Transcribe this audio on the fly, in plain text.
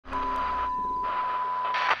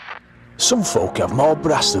Some folk have more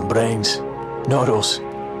brass than brains. Not us.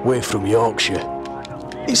 We're from Yorkshire.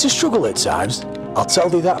 It's a struggle at times, I'll tell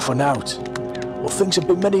thee that for nowt. But things have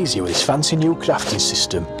been made easier with this fancy new crafting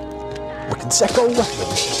system. We can take old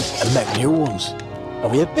weapons and make new ones.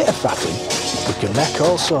 And with a bit of faffing, we can make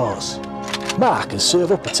all sorts. Mark can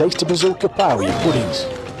serve up a tasty bazooka pie with your puddings.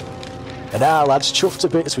 And our lad's chuffed to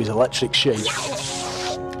bits with his electric sheep.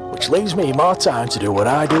 Which leaves me more time to do what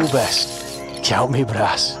I do best. Count me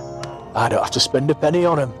brass. I don't have to spend a penny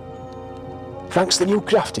on them. Thanks to the new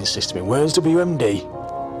crafting system in Worms W.M.D,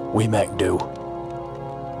 we make do.